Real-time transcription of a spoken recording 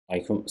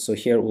So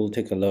here we'll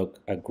take a look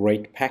at a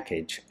great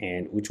package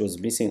and which was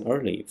missing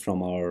early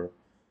from our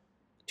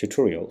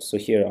tutorial. So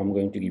here I'm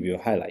going to give you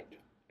a highlight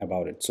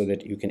about it so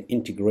that you can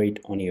integrate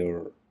on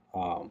your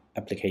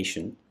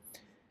application.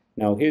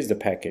 Now here's the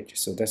package.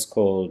 So that's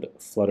called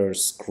Flutter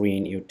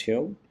Screen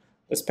Util.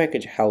 This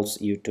package helps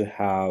you to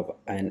have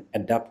an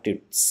adaptive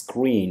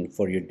screen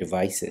for your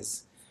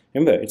devices.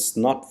 Remember, it's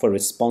not for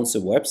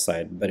responsive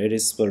website, but it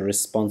is for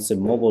responsive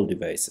mobile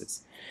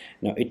devices.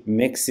 Now it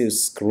makes your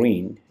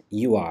screen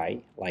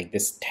UI, like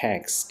this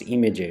text,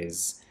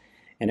 images,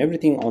 and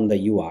everything on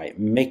the UI,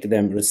 make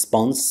them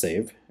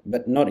responsive,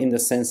 but not in the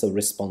sense of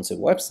responsive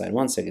website.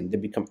 Once again, they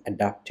become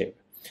adaptive.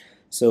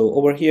 So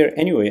over here,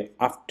 anyway,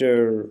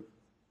 after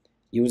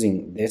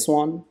using this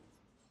one,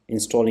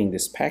 installing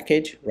this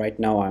package, right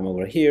now I'm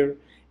over here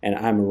and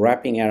I'm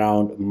wrapping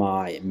around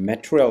my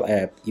material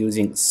app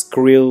using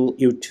Skrill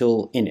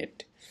Util in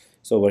it.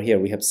 So over here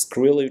we have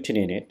Skrill Util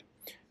in it.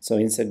 So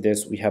inside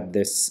this we have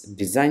this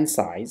design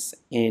size,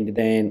 and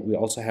then we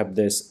also have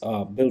this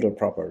builder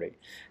property.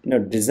 Now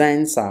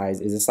design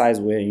size is a size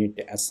where you need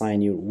to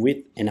assign your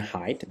width and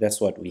height. That's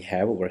what we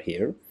have over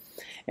here.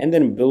 And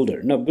then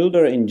builder. Now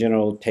builder in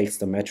general takes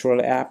the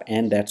material app,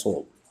 and that's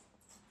all.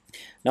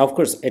 Now of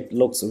course it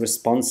looks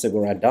responsive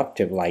or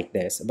adaptive like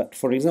this, but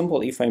for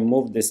example if I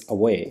move this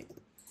away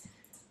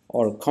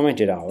or comment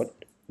it out,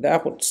 the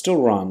app would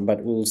still run,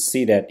 but we'll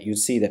see that you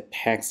see the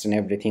text and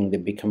everything, they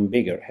become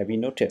bigger. Have you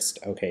noticed?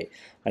 Okay,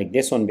 like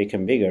this one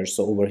become bigger,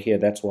 so over here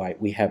that's why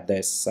we have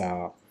this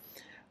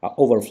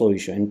overflow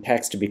issue, and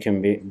text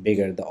become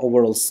bigger, the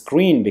overall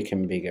screen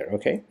became bigger.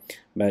 Okay,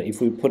 but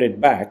if we put it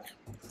back,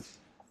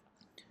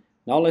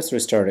 now let's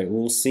restart it,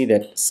 we'll see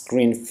that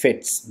screen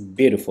fits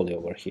beautifully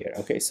over here.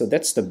 Okay, so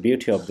that's the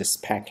beauty of this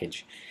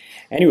package.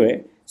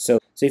 Anyway, so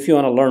if you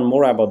want to learn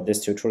more about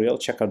this tutorial,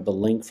 check out the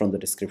link from the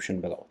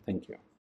description below. Thank you.